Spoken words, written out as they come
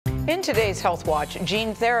In today's Health Watch,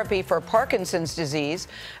 gene therapy for Parkinson's disease.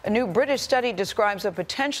 A new British study describes a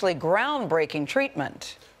potentially groundbreaking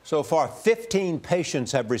treatment. So far, 15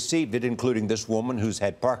 patients have received it, including this woman who's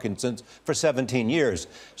had Parkinson's for 17 years.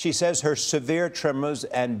 She says her severe tremors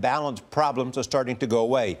and balance problems are starting to go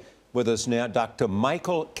away. With us now, Dr.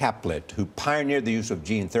 Michael Kaplitt, who pioneered the use of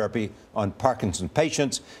gene therapy on Parkinson's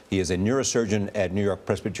patients. He is a neurosurgeon at New York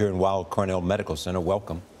Presbyterian Weill Cornell Medical Center.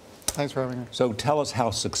 Welcome. Thanks for having me. So tell us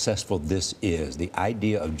how successful this is, the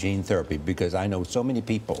idea of gene therapy, because I know so many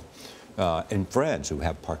people and friends who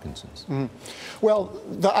have Parkinson's. Well,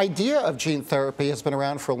 the idea of gene therapy has been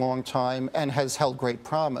around for a long time and has held great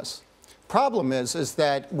promise. Problem is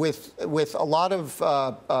that with a lot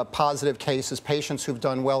of positive cases, patients who've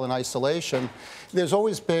done well in isolation, there's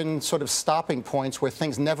always been sort of stopping points where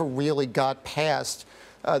things never really got past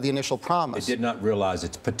the initial promise. They did not realize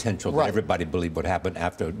its potential. Right. That everybody believed would happen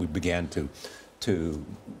after we began to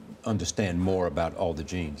understand more about all the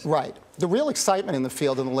genes. Right. The real excitement in the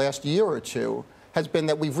field in the last year or two has been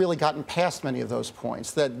that we've really gotten past many of those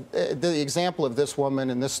points. That the example of this woman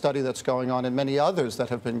and this study that's going on and many others that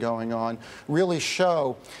have been going on really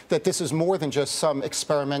show that this is more than just some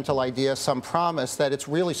experimental idea, some promise, that it's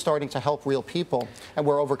really starting to help real people, and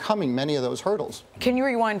we're overcoming many of those hurdles. Can you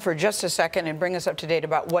rewind for just a second and bring us up to date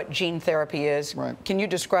about what gene therapy is? Right. Can you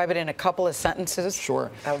describe it in a couple of sentences?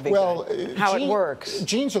 Sure. That would be well, good. How it works.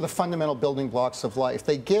 Genes are the fundamental building blocks of life.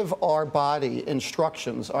 They give our body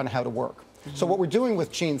instructions on how to work. So what we're doing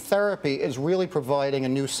with gene therapy is really providing a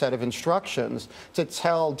new set of instructions to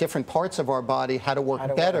tell different parts of our body how to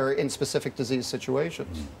work better in specific disease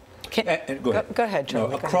situations. Go ahead,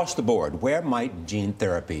 Charlie. Across the board, where might gene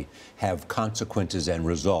therapy have consequences and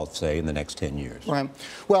results, say, in the next 10 years? Right.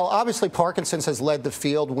 Well, obviously, Parkinson's has led the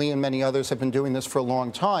field. We and many others have been doing this for a long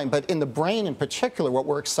time. But in the brain in particular, what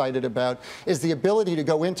we're excited about is the ability to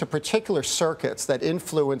go into particular circuits that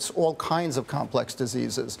influence all kinds of complex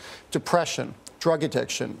diseases, depression, drug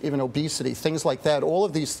addiction, even obesity, things like that. All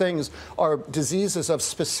of these things are diseases of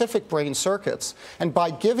specific brain circuits. And by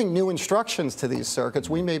giving new instructions to these circuits,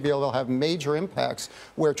 we may be able to have major impacts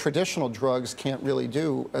where traditional drugs can't really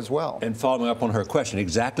do as well. And following up on her question,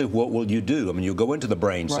 exactly what will you do? I mean, you go into the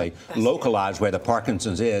brain, say, localize where the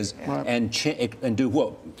Parkinson's is, and do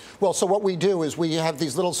what? Well, so what we do is we have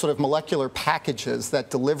these little sort of molecular packages that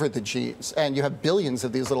deliver the genes. And you have billions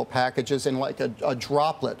of these little packages in like a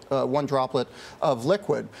droplet, one droplet of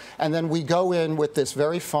liquid, and then we go in with this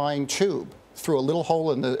very fine tube through a little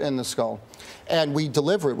hole in the skull, and we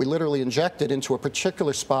deliver it. We literally inject it into a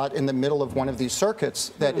particular spot in the middle of one of these circuits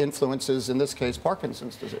that influences, in this case,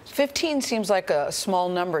 Parkinson's disease. 15 seems like a small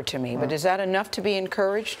number to me, but is that enough to be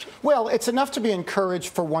encouraged? Well, it's enough to be encouraged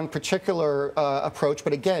for one particular approach,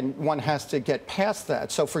 but again, one has to get past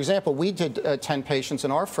that. So, for example, we did 10 patients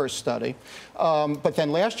in our first study, but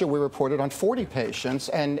then last year we reported on 40 patients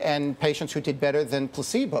and patients who did better than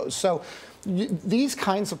placebos. So these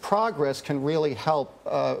kinds of progress can really help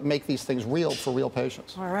make these things real for real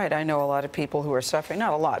patients. All right. I know a lot of people who are suffering,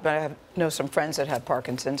 not a lot, but I know some friends that have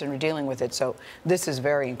Parkinson's and are dealing with it, so this is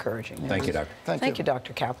very encouraging. Thank you, Doctor. Thank you,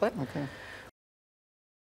 Dr. Kaplitt. Okay.